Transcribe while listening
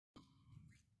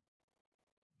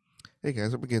Hey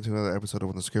guys, we're getting to another episode of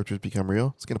When the Scriptures Become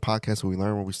Real. It's a podcast where we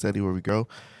learn, where we study, where we grow.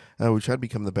 We try to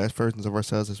become the best versions of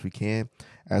ourselves as we can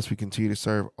as we continue to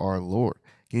serve our Lord.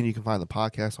 Again, you can find the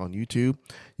podcast on YouTube.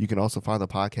 You can also find the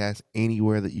podcast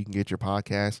anywhere that you can get your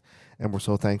podcast. And we're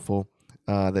so thankful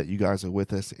that you guys are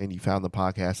with us and you found the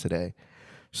podcast today.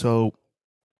 So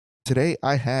today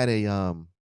I had a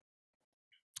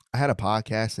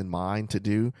podcast in mind to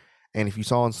do, and if you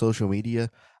saw on social media,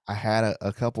 I had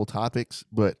a couple topics,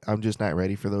 but I'm just not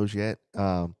ready for those yet.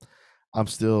 I'm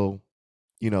still,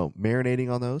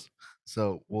 marinating on those,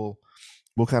 so we'll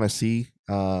kind of see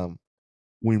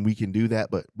when we can do that.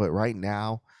 But right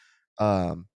now,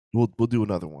 we'll do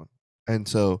another one, and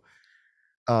so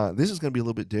this is going to be a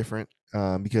little bit different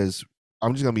because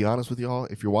I'm just going to be honest with y'all.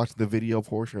 If you're watching the video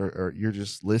portion or you're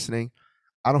just listening,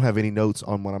 I don't have any notes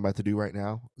on what I'm about to do right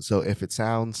now. So if it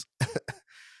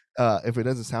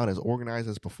doesn't sound as organized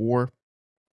as before,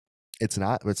 it's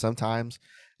not. But sometimes,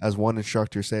 as one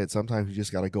instructor said, sometimes you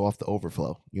just got to go off the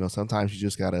overflow. Sometimes you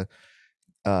just got to,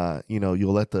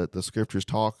 you'll let the scriptures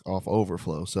talk off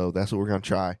overflow. So that's what we're going to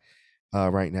try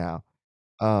right now.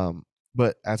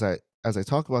 But as I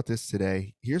talk about this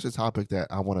today, here's a topic that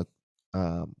I want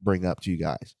to bring up to you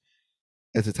guys.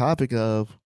 It's a topic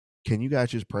of, can you guys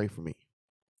just pray for me?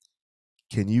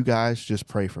 Can you guys just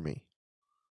pray for me?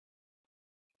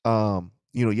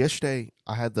 Yesterday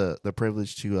I had the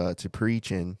privilege to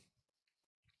preach and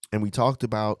we talked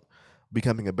about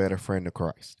becoming a better friend to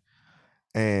Christ.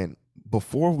 And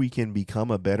before we can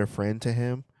become a better friend to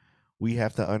him, we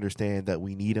have to understand that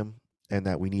we need him and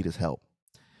that we need his help.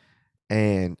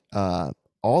 And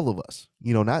all of us,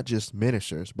 not just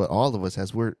ministers, but all of us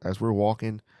as we're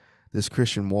walking this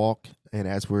Christian walk and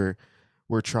as we're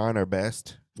trying our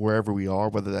best wherever we are,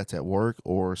 whether that's at work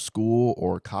or school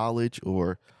or college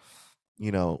or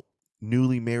you know,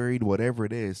 newly married, whatever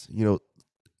it is,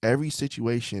 every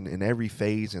situation and every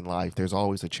phase in life, there's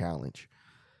always a challenge.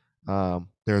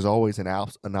 There's always an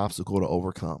obstacle to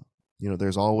overcome.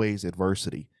 There's always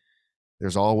adversity.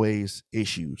 There's always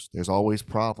issues. There's always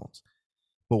problems.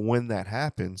 But when that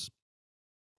happens,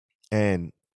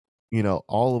 and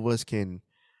all of us can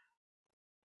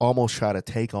almost try to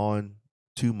take on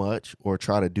too much or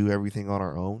try to do everything on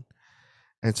our own.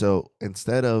 And so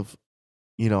instead of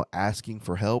asking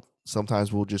for help,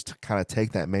 sometimes we'll just kind of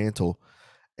take that mantle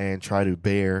and try to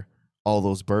bear all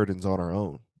those burdens on our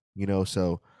own.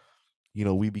 So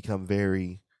we become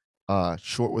very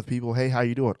short with people. Hey, how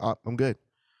you doing? I'm good.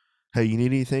 Hey, you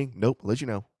need anything? Nope. I'll let you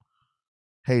know.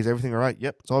 Hey, is everything all right?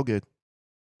 Yep, it's all good.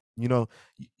 You know,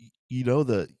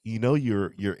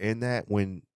 you're in that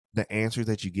when the answers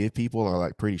that you give people are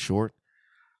like pretty short.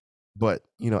 But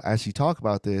as you talk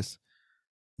about this,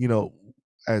 you know,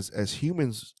 as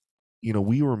humans,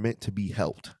 we were meant to be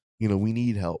helped. We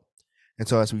need help. And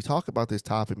so as we talk about this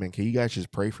topic, man, can you guys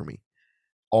just pray for me?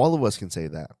 All of us can say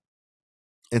that.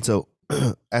 And so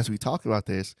as we talk about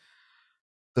this,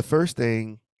 the first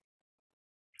thing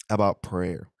about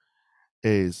prayer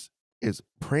is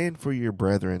praying for your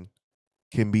brethren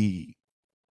can be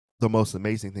the most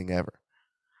amazing thing ever.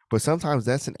 But sometimes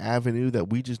that's an avenue that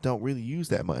we just don't really use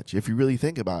that much if you really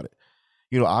think about it.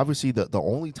 Obviously the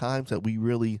only times that we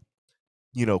really,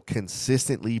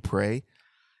 consistently pray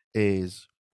is,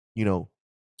 you know,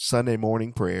 Sunday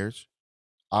morning prayers,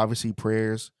 obviously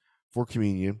prayers for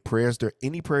communion, prayers there,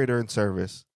 any prayer during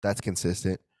service that's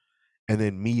consistent, and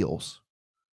then meals.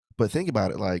 But think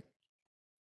about it, like,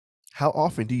 how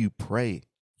often do you pray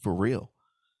for real?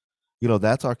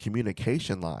 That's our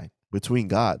communication line between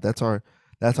God. That's our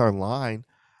line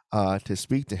to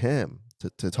speak to him,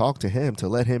 to talk to him, to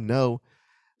let him know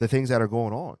the things that are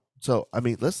going on. So I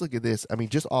mean, let's look at this. I mean,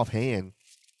 just offhand,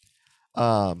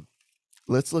 um,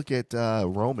 let's look at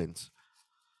Romans.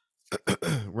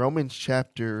 Romans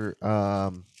chapter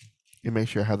let me make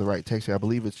sure I have the right text here. I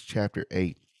believe it's chapter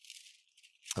 8.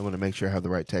 I want to make sure I have the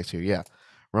right text here. Yeah.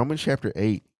 Romans chapter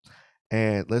 8.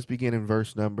 And let's begin in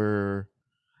verse number.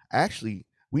 Actually,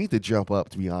 we need to jump up,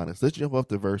 to be honest. Let's jump up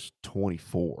to verse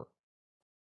 24.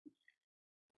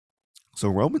 So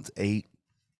Romans 8,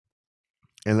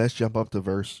 and let's jump up to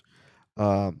verse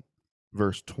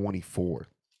 24.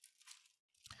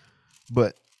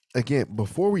 But again,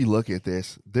 before we look at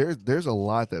this, there's a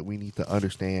lot that we need to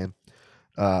understand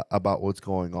about what's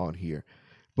going on here.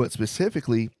 But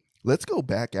specifically, let's go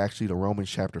back actually to Romans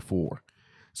chapter 4.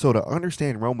 So to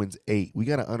understand Romans 8, we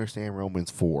got to understand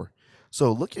Romans 4.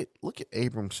 So look at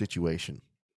Abram's situation.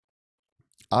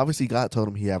 Obviously, God told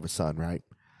him he have a son, right?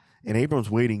 And Abram's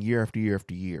waiting year after year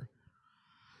after year.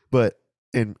 But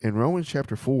in Romans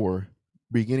chapter 4,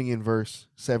 beginning in verse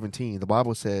 17, the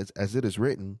Bible says, as it is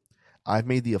written, I've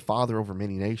made thee a father over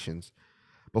many nations.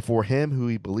 Before him who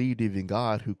he believed, even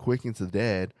God, who quickens the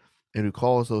dead, and who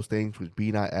calls those things which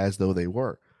be not as though they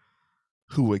were,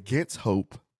 who against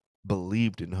hope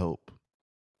believed in hope.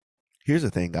 Here's the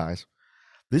thing, guys.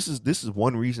 This is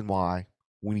one reason why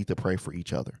we need to pray for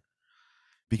each other.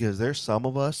 Because there's some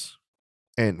of us,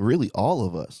 and really all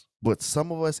of us, but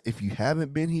some of us, if you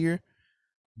haven't been here,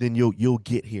 then you'll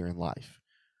get here in life.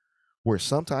 Where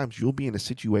sometimes you'll be in a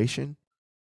situation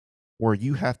where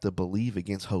you have to believe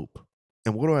against hope.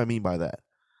 And what do I mean by that?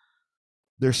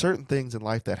 There's certain things in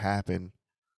life that happen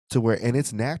to where, and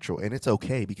it's natural and it's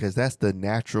okay because that's the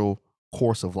natural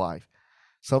course of life.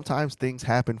 Sometimes things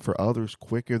happen for others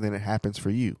quicker than it happens for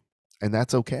you, and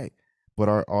that's okay. But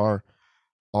our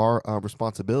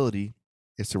responsibility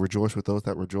is to rejoice with those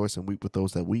that rejoice and weep with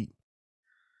those that weep.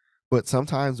 But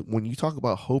sometimes when you talk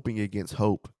about hoping against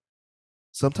hope,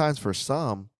 sometimes for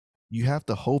some, you have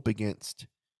to hope against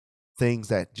things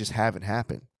that just haven't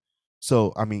happened.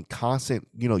 So, I mean, constant,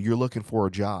 you're looking for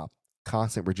a job,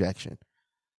 constant rejection.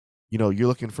 You're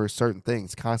looking for certain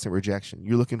things, constant rejection.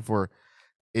 You're looking for,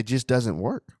 it just doesn't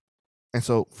work. And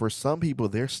so for some people,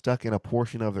 they're stuck in a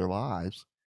portion of their lives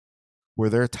where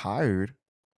they're tired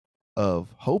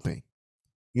of hoping.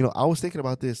 I was thinking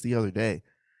about this the other day.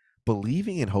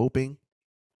 Believing and hoping,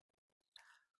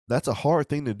 that's a hard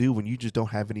thing to do when you just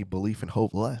don't have any belief and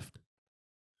hope left.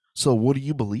 So what are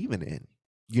you believing in?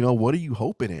 What are you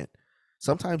hoping in?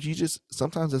 Sometimes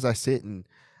as I sit and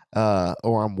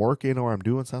or I'm working or I'm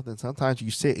doing something, sometimes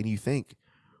you sit and you think,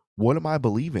 what am I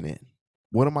believing in?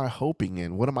 What am I hoping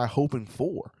in? What am I hoping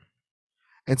for?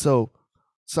 And so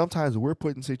sometimes we're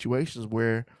put in situations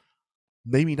where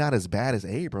maybe not as bad as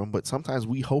Abram, but sometimes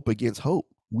we hope against hope.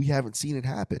 We haven't seen it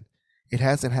happen. It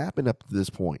hasn't happened up to this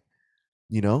point.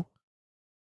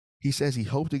 He says he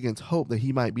hoped against hope that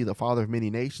he might be the father of many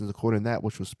nations according to that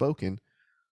which was spoken,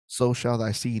 so shall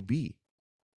thy seed be.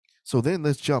 So then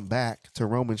let's jump back to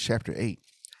Romans chapter 8.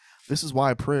 This is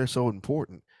why prayer is so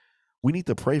important. We need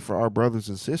to pray for our brothers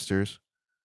and sisters,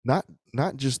 not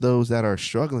just those that are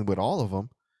struggling, but all of them.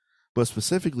 But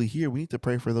specifically here, we need to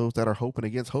pray for those that are hoping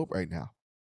against hope right now.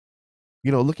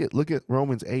 Look at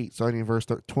Romans 8, starting in verse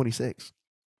 26.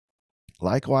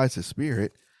 Likewise, the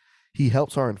Spirit, he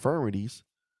helps our infirmities,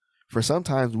 for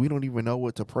sometimes we don't even know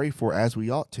what to pray for as we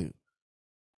ought to.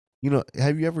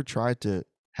 Have you ever tried to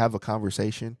have a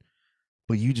conversation,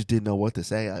 but you just didn't know what to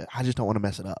say? I just don't want to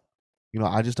mess it up.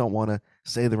 I just don't want to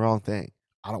say the wrong thing.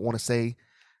 I don't want to say,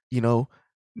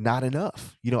 not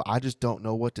enough. I just don't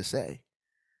know what to say.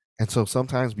 And so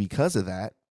sometimes because of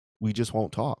that, we just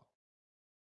won't talk.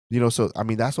 So I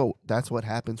mean that's what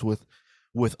happens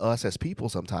with us as people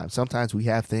sometimes. Sometimes we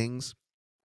have things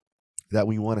that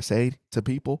we want to say to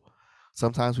people.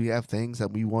 Sometimes we have things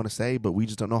that we want to say, but we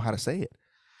just don't know how to say it.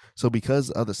 So because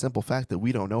of the simple fact that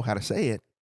we don't know how to say it,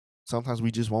 sometimes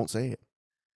we just won't say it.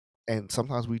 And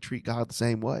sometimes we treat God the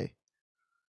same way.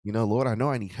 Lord, I know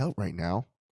I need help right now.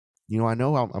 I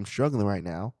know I'm struggling right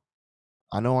now.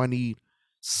 I know I need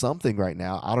something right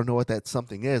now. I don't know what that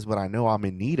something is, but I know I'm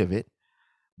in need of it.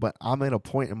 But I'm at a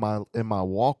point in my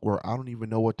walk where I don't even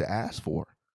know what to ask for.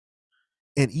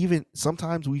 And even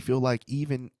sometimes we feel like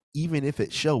even if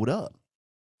it showed up,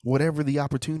 whatever the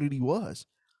opportunity was,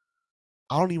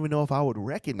 I don't even know if I would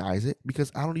recognize it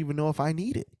because I don't even know if I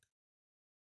need it.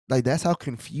 Like that's how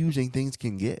confusing things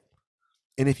can get.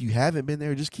 And if you haven't been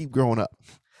there, just keep growing up.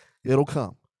 It'll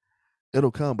come.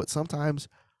 It'll come. But sometimes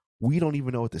we don't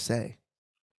even know what to say.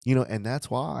 And that's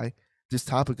why this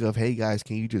topic of, hey guys,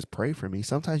 can you just pray for me?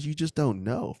 Sometimes you just don't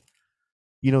know.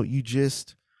 You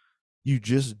just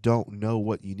don't know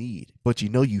what you need. But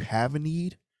you have a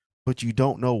need, but you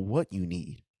don't know what you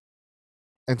need.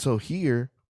 And so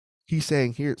here, he's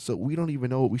saying here, so we don't even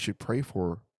know what we should pray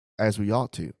for as we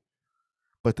ought to.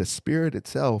 But the Spirit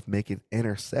itself maketh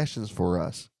intercessions for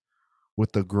us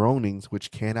with the groanings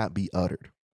which cannot be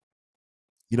uttered.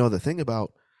 The thing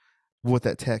about what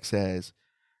that text says,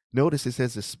 notice it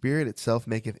says the Spirit itself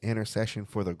maketh intercession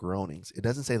for the groanings. It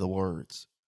doesn't say the words.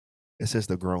 It says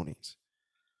the groanings.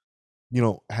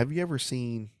 Have you ever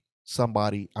seen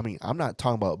somebody, I mean, I'm not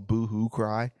talking about boo-hoo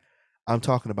cry. I'm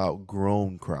talking about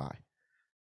groan cry.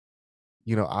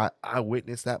 I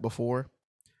witnessed that before.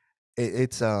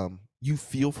 It's you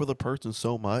feel for the person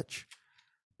so much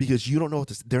because you don't know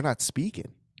what they're not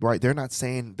speaking, right? They're not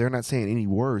saying any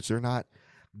words. They're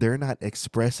not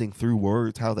expressing through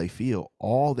words how they feel.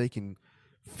 All they can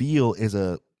feel is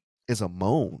a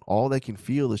moan. All they can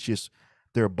feel is just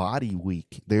their body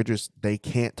weak. They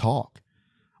can't talk.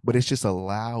 But it's just a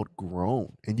loud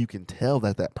groan, and you can tell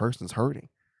that person's hurting.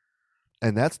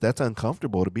 And that's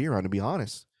uncomfortable to be around, to be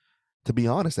honest. To be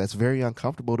honest, that's very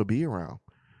uncomfortable to be around.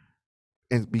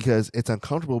 And because it's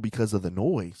uncomfortable because of the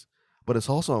noise, but it's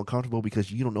also uncomfortable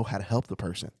because you don't know how to help the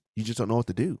person. You just don't know what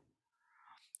to do.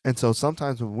 And so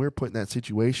sometimes when we're put in that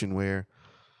situation where,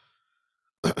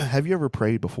 have you ever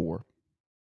prayed before?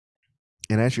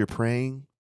 And as you're praying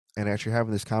and as you're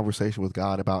having this conversation with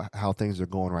God about how things are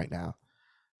going right now,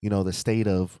 the state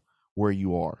of where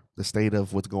you are, the state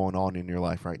of what's going on in your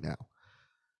life right now.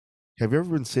 Have you ever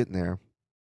been sitting there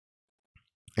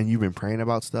and you've been praying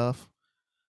about stuff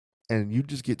and you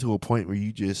just get to a point where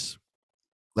you just,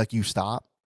 like, you stop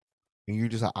and you're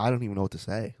just like, I don't even know what to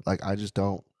say. Like, I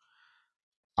don't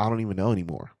even know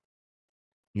anymore.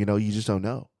 You just don't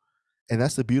know. And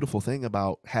that's the beautiful thing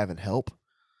about having help,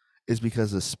 is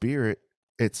because the Spirit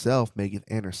itself making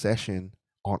intercession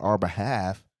on our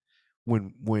behalf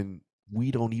when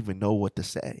we don't even know what to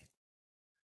say.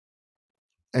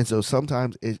 And so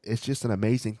sometimes it's just an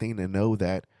amazing thing to know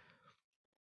that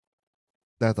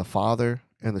the Father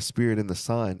and the Spirit and the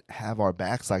Son have our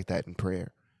backs like that in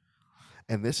prayer.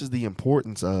 And this is the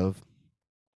importance of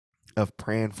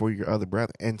praying for your other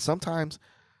brother. And sometimes,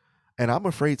 and I'm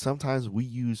afraid sometimes we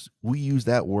use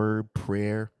that word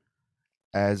prayer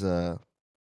as a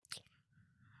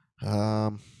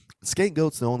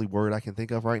scapegoat's the only word I can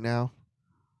think of right now.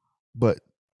 But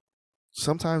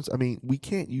sometimes, I mean, we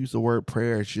can't use the word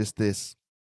prayer as just this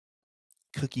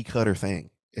cookie cutter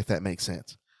thing, if that makes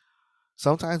sense.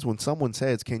 Sometimes when someone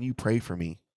says, "Can you pray for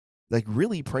me?" Like,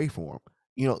 really pray for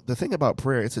them. The thing about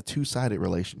prayer, it's a two-sided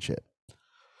relationship.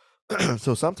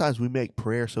 So sometimes we make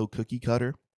prayer so cookie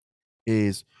cutter,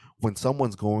 is when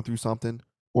someone's going through something,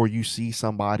 or you see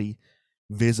somebody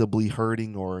visibly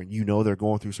hurting, or they're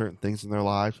going through certain things in their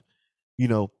lives.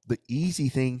 The easy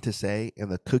thing to say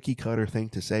and the cookie cutter thing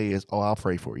to say is, "Oh, I'll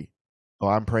pray for you." "Oh,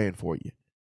 I'm praying for you."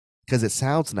 Because it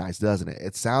sounds nice, doesn't it?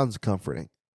 It sounds comforting.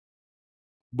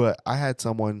 But I had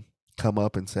someone come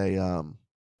up and say,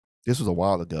 this was a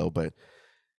while ago, but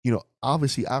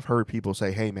obviously I've heard people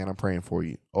say, "Hey man, I'm praying for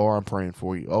you," or "I'm praying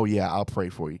for you." "Oh yeah, I'll pray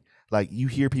for you." Like, you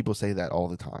hear people say that all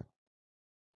the time.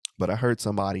 But I heard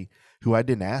somebody who I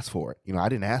didn't ask for it. I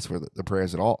didn't ask for the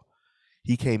prayers at all.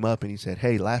 He came up and he said,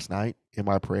 "Hey, last night in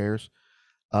my prayers,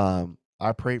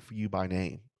 I prayed for you by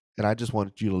name. And I just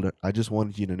wanted you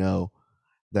to know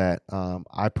that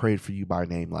I prayed for you by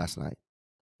name last night."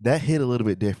 That hit a little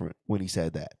bit different when he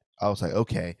said that. I was like,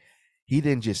 okay, he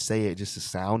didn't just say it just to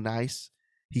sound nice.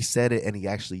 He said it and he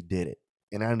actually did it.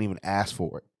 And I didn't even ask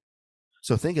for it.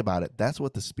 So think about it. That's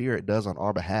what the Spirit does on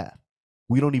our behalf.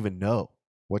 We don't even know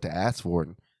what to ask for.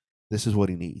 And this is what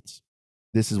he needs.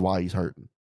 This is why he's hurting.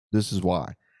 This is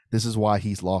why. This is why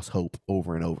he's lost hope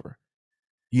over and over.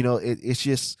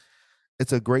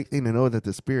 It's a great thing to know that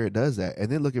the Spirit does that.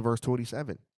 And then look at verse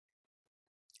 27.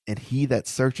 And he that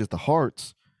searches the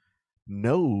hearts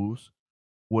knows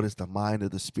what is the mind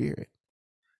of the Spirit.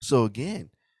 So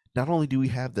again, not only do we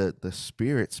have the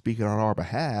Spirit speaking on our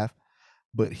behalf,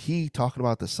 but he talking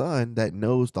about the Son that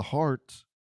knows the hearts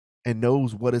and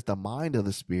knows what is the mind of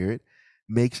the Spirit,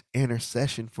 makes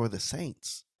intercession for the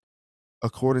saints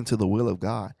according to the will of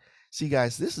God. See,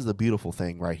 guys, this is a beautiful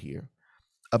thing right here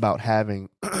about having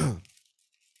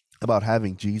about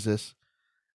having Jesus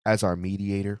as our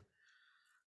mediator.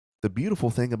 The beautiful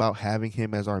thing about having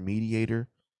him as our mediator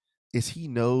is he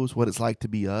knows what it's like to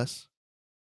be us,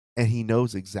 and he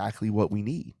knows exactly what we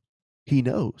need. He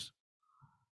knows.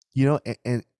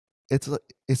 And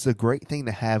it's a great thing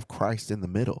to have Christ in the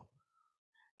middle.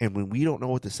 And when we don't know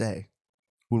what to say,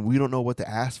 when we don't know what to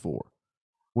ask for,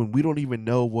 when we don't even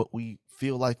know what we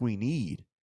feel like we need,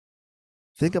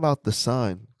 think about the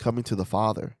Son coming to the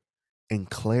Father and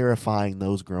clarifying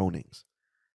those groanings,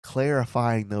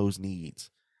 clarifying those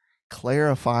needs,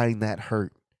 clarifying that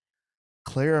hurt,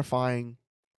 clarifying,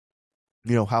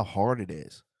 how hard it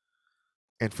is.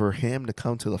 And for him to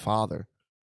come to the Father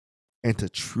and to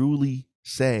truly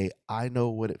say, "I know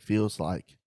what it feels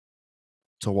like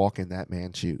to walk in that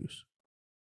man's shoes,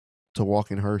 to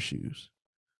walk in her shoes."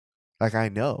 Like, I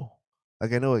know.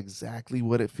 Like, I know exactly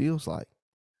what it feels like.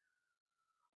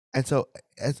 And so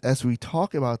as we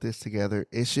talk about this together,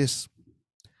 it's just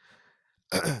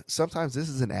sometimes this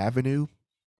is an avenue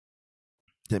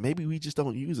that maybe we just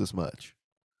don't use as much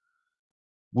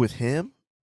with him,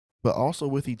 but also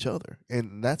with each other.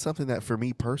 And that's something that, for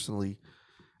me personally,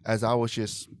 as I was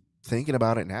just thinking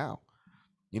about it now,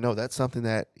 that's something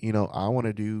that, I want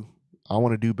to do. I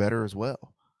want to do better as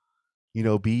well.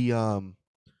 Be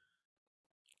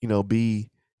be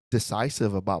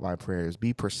decisive about my prayers,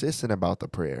 be persistent about the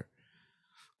prayer.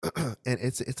 And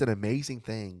it's an amazing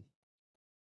thing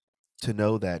to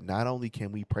know that not only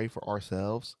can we pray for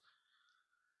ourselves,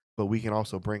 but we can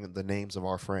also bring the names of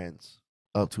our friends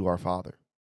up to our Father.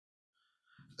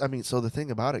 I mean, so the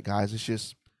thing about it, guys, it's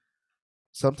just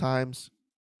sometimes,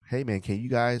 hey man, can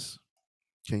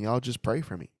y'all just pray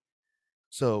for me?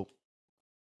 So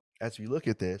as we look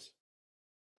at this,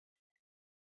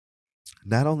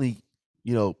 not only,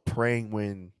 praying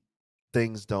when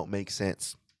things don't make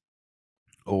sense,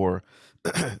 or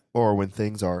or when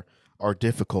things are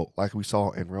difficult, like we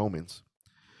saw in Romans,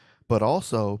 but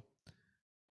also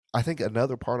I think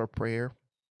another part of prayer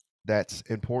that's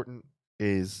important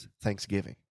is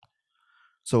thanksgiving.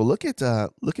 So look at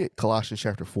Colossians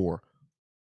chapter 4.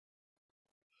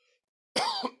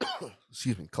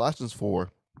 Excuse me, Colossians 4,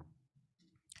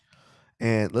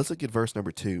 and let's look at verse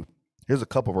number 2. Here's a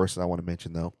couple verses I want to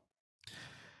mention though.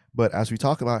 But as we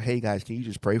talk about, hey guys, can you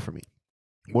just pray for me?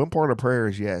 One part of prayer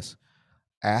is, yes,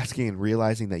 asking and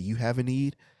realizing that you have a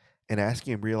need, and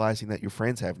asking and realizing that your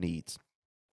friends have needs.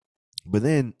 But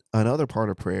then another part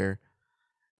of prayer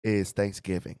is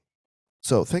thanksgiving.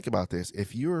 So think about this.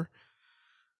 If you're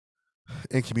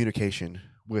in communication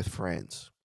with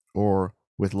friends or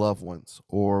with loved ones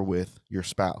or with your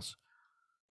spouse,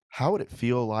 how would it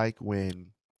feel like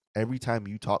when every time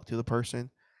you talk to the person,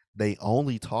 they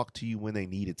only talk to you when they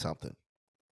needed something?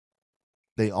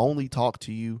 They only talk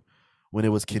to you when it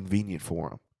was convenient for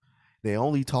them. They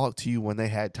only talk to you when they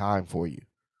had time for you.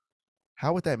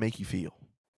 How would that make you feel?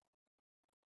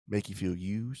 Make you feel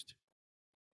used?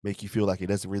 Make you feel like it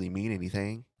doesn't really mean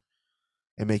anything?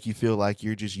 And make you feel like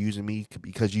you're just using me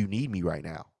because you need me right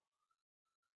now?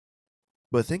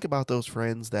 But think about those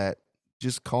friends that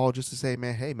just call just to say,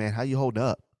 man, hey man, how you holding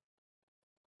up?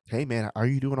 Hey man, are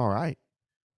you doing all right?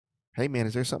 Hey man,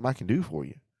 is there something I can do for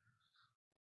you?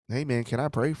 Hey man, can I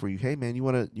pray for you? Hey man, you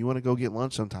wanna go get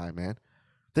lunch sometime, man?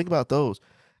 Think about those.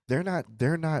 They're not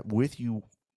with you,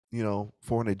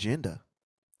 for an agenda.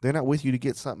 They're not with you to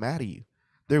get something out of you.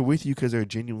 They're with you because they're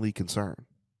genuinely concerned.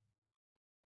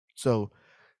 So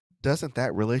doesn't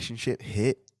that relationship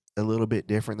hit a little bit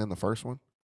different than the first one?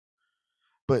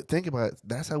 But think about it.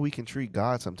 That's how we can treat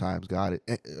God sometimes.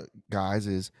 Guys,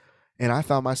 is, and I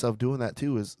found myself doing that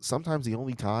too. Is sometimes the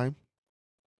only time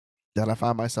that I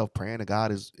find myself praying to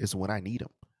God is when I need Him.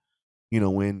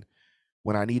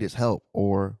 When I need His help,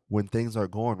 or when things are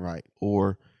going right,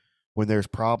 or when there's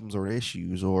problems or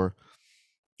issues, or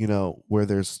where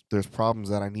there's problems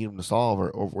that I need Him to solve,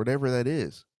 or whatever that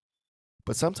is.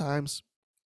 But sometimes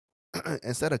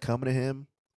instead of coming to Him,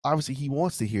 obviously He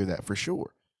wants to hear that for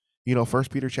sure.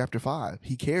 First Peter chapter 5,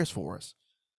 He cares for us.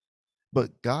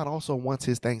 But God also wants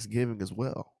His thanksgiving as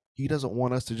well. He doesn't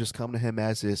want us to just come to Him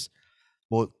as this.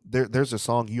 Well, there's a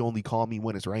song, "You Only Call Me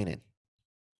When It's Raining."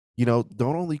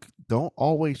 Don't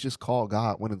always just call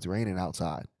God when it's raining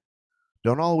outside.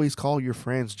 Don't always call your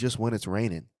friends just when it's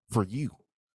raining for you.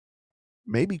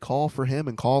 Maybe call for Him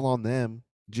and call on them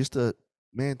just to,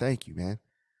 man, thank you, man.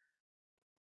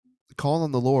 Call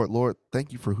on the Lord. Lord,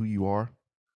 thank you for who you are.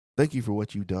 Thank you for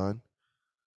what you've done.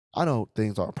 I know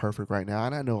things aren't perfect right now,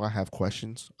 and I know I have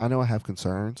questions. I know I have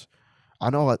concerns. I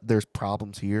know that there's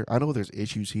problems here. I know there's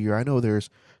issues here. I know there's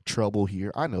trouble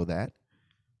here. I know that.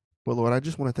 But Lord, I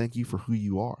just want to thank you for who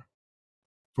you are,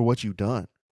 for what you've done,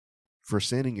 for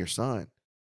sending your son,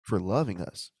 for loving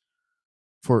us,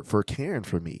 for caring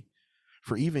for me,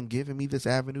 for even giving me this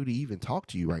avenue to even talk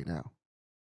to you right now.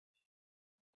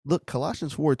 Look,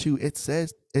 Colossians 4:2, it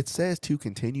says to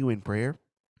continue in prayer,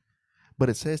 but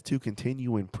it says to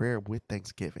continue in prayer with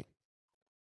thanksgiving.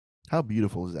 How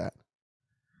beautiful is that?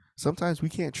 Sometimes we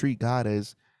can't treat God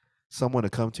as someone to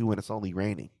come to when it's only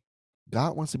raining.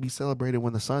 God wants to be celebrated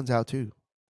when the sun's out too.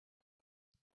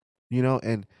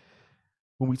 And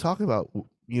when we talk about,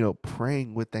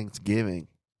 praying with thanksgiving,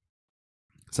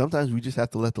 sometimes we just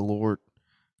have to let the Lord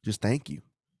just thank you.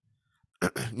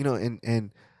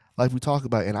 And like we talk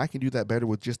about, and I can do that better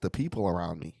with just the people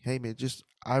around me. Hey man, just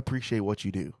I appreciate what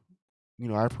you do.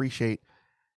 I appreciate,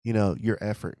 your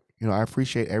effort. I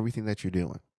appreciate everything that you're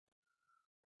doing.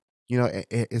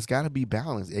 It's got to be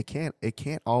balanced. It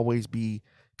can't always be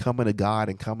coming to God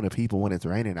and coming to people when it's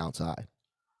raining outside.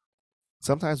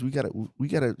 Sometimes we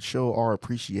gotta show our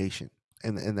appreciation,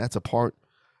 and that's a part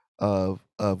of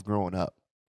growing up.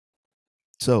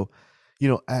 So,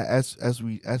 as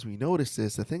we notice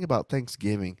this, the thing about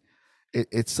Thanksgiving,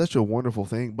 it's such a wonderful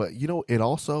thing. But it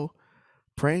also,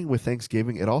 praying with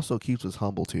Thanksgiving, it also keeps us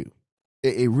humble too.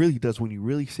 It really does. When you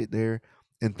really sit there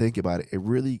and think about it, it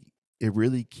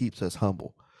really keeps us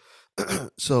humble.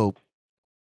 So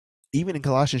even in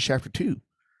Colossians chapter 2,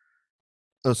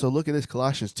 so look at this,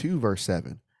 Colossians 2 verse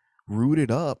 7, rooted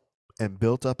up and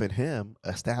built up in Him,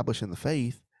 established in the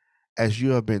faith, as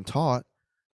you have been taught,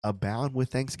 abound with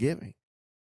thanksgiving.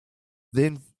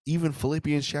 Then even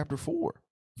Philippians chapter 4,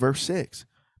 verse 6,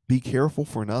 be careful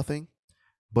for nothing,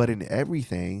 but in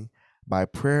everything by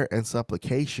prayer and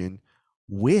supplication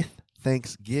with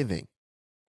thanksgiving,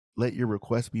 let your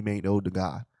requests be made known to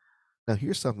God. Now,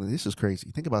 here's something. This is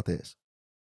crazy. Think about this.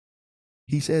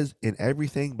 He says, in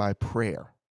everything by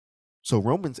prayer. So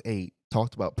Romans 8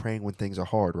 talked about praying when things are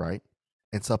hard, right?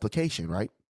 And supplication,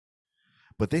 right?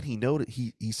 But then he noted,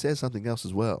 he says something else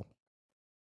as well.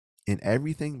 In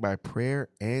everything by prayer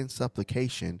and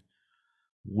supplication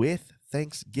with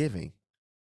thanksgiving,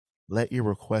 let your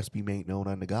requests be made known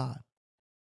unto God.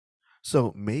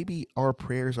 So maybe our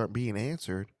prayers aren't being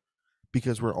answered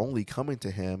because we're only coming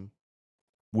to him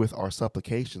with our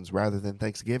supplications rather than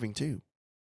thanksgiving too.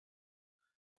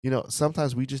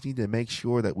 Sometimes we just need to make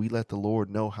sure that we let the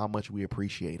Lord know how much we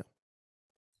appreciate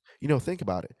him. Think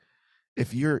about it.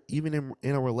 If you're even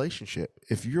in a relationship,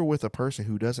 if you're with a person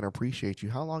who doesn't appreciate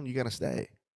you, how long are you going to stay?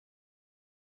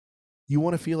 You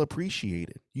want to feel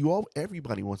appreciated.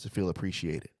 Everybody wants to feel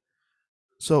appreciated.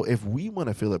 So if we want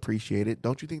to feel appreciated,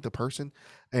 don't you think the person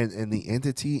and the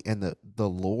entity and the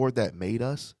Lord that made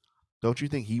us, don't you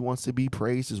think he wants to be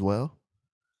praised as well?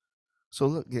 So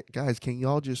look, guys, can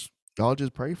y'all just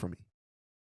pray for me?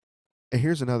 And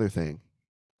here's another thing.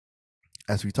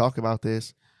 As we talk about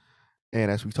this and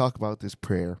as we talk about this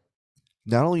prayer,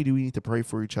 not only do we need to pray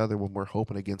for each other when we're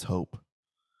hoping against hope,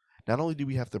 not only do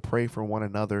we have to pray for one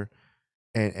another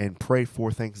and pray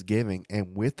for Thanksgiving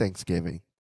and with Thanksgiving,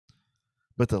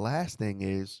 but the last thing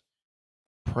is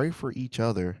pray for each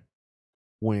other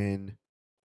when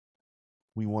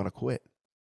we want to quit.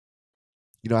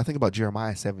 I think about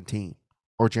Jeremiah 17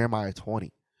 or Jeremiah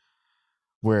 20,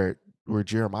 where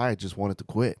Jeremiah just wanted to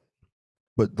quit,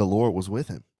 but the Lord was with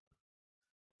him.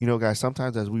 Guys,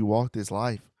 sometimes as we walk this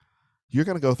life, you're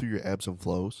going to go through your ebbs and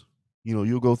flows.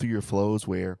 You'll go through your flows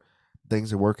where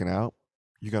things are working out.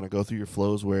 You're going to go through your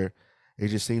flows where it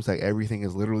just seems like everything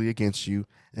is literally against you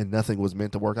and nothing was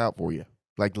meant to work out for you.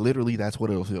 Like literally that's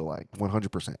what it'll feel like,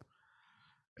 100%.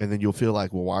 And then you'll feel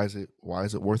like, well, why is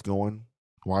it worth going?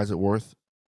 Why is it worth?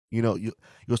 You'll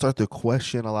start to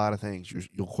question a lot of things.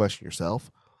 You'll question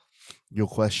yourself. You'll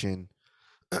question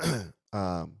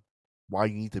why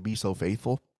you need to be so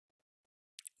faithful.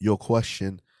 You'll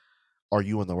question, are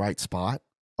you in the right spot?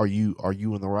 Are you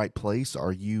in the right place?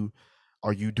 Are you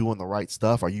doing the right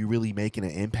stuff? Are you really making an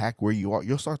impact where you are?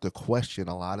 You'll start to question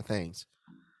a lot of things.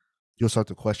 You'll start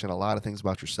to question a lot of things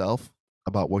about yourself,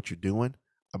 about what you're doing,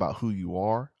 about who you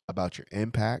are, about your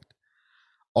impact,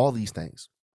 all these things.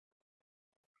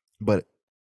 But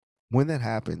when that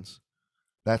happens,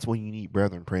 that's when you need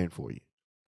brethren praying for you.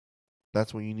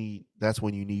 That's when you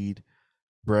need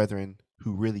brethren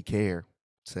who really care.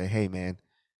 Say, hey man,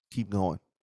 keep going.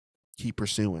 Keep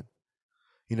pursuing.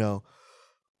 You know,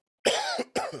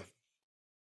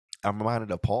 I'm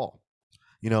reminded of Paul,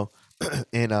 you know,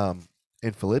 in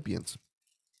Philippians,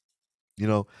 you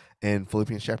know, in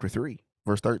Philippians chapter 3,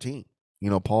 verse 13.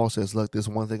 Paul says, look, this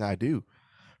one thing I do,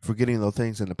 forgetting those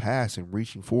things in the past and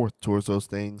reaching forth towards those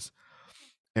things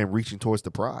and reaching towards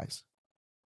the prize.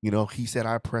 He said,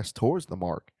 I press towards the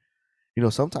mark.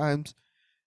 Sometimes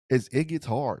it gets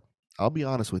hard. I'll be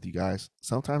honest with you guys.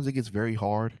 Sometimes it gets very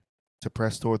hard to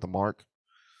press toward the mark.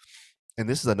 And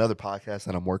this is another podcast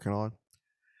that I'm working on.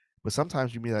 But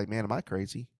sometimes you be like, man, am I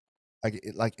crazy?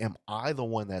 Am I the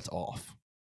one that's off?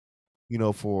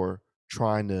 For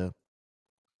trying to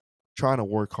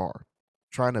work hard,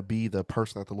 trying to be the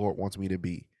person that the Lord wants me to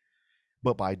be.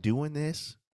 But by doing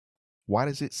this, why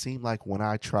does it seem like when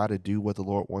I try to do what the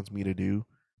Lord wants me to do,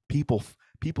 people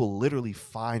literally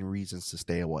find reasons to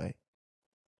stay away.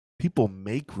 People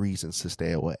make reasons to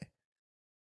stay away.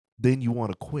 Then you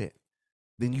want to quit.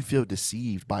 Then you feel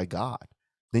deceived by God.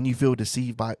 Then you feel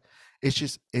deceived by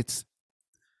it's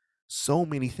so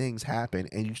many things happen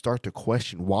and you start to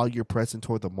question while you're pressing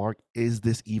toward the mark, is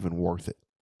this even worth it?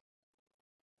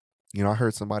 I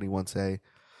heard somebody once say,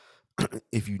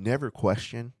 if you never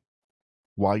question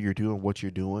while you're doing what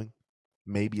you're doing,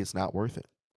 maybe it's not worth it.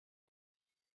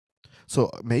 So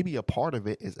maybe a part of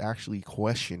it is actually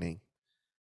questioning,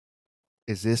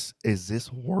 is this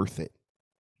worth it,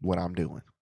 what I'm doing?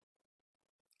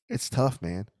 It's tough,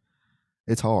 man.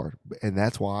 It's hard. And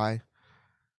that's why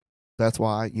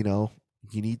you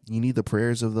need the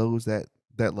prayers of those that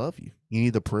love you. You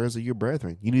need the prayers of your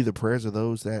brethren. You need the prayers of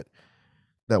those that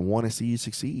want to see you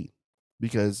succeed.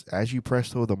 Because as you press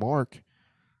toward the mark,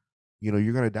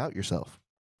 you're going to doubt yourself.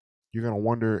 You're going to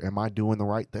wonder, am I doing the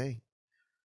right thing?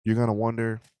 You're going to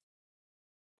wonder,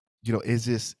 is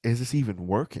this even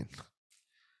working?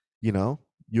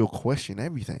 You'll question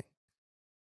everything.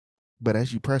 But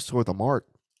as you press toward the mark,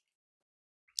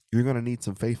 you're going to need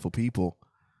some faithful people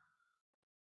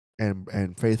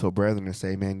and faithful brethren to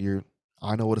say, man,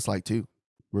 I know what it's like too.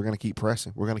 We're going to keep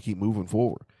pressing. We're going to keep moving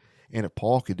forward. And if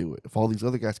Paul could do it, if all these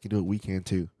other guys can do it, we can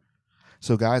too.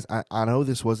 So, guys, I know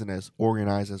this wasn't as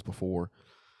organized as before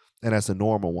and as the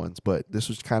normal ones, but this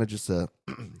was kind of just a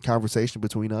conversation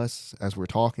between us as we're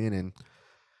talking. And,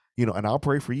 and I'll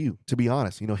pray for you, to be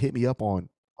honest. Hit me up on,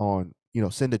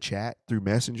 send a chat through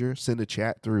Messenger, send a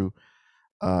chat through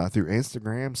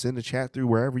Instagram, send a chat through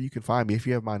wherever you can find me. If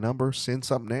you have my number, send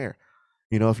something there.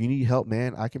 If you need help,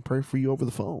 man, I can pray for you over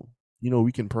the phone.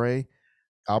 We can pray.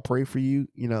 I'll pray for you,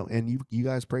 and you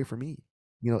guys pray for me.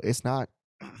 It's not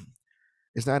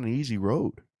it's not an easy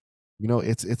road.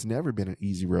 It's never been an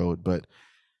easy road, but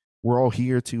we're all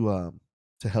here to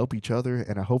help each other,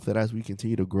 and I hope that as we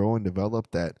continue to grow and develop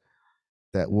that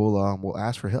we'll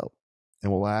ask for help.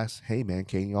 And we'll ask, "Hey man,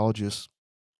 can y'all just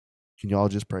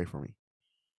pray for me?"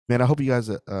 Man, I hope you guys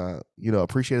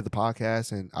appreciated the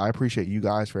podcast, and I appreciate you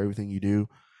guys for everything you do,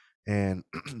 and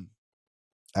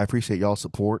I appreciate y'all's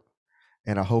support,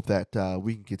 and I hope that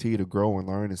we can continue to grow and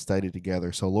learn and study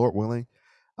together. So, Lord willing,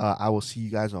 I will see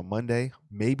you guys on Monday.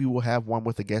 Maybe we'll have one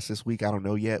with a guest this week. I don't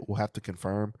know yet. We'll have to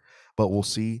confirm, but we'll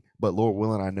see. But Lord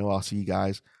willing, I know I'll see you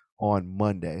guys on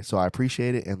Monday. So I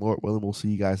appreciate it, and Lord willing, we'll see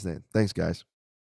you guys then. Thanks, guys.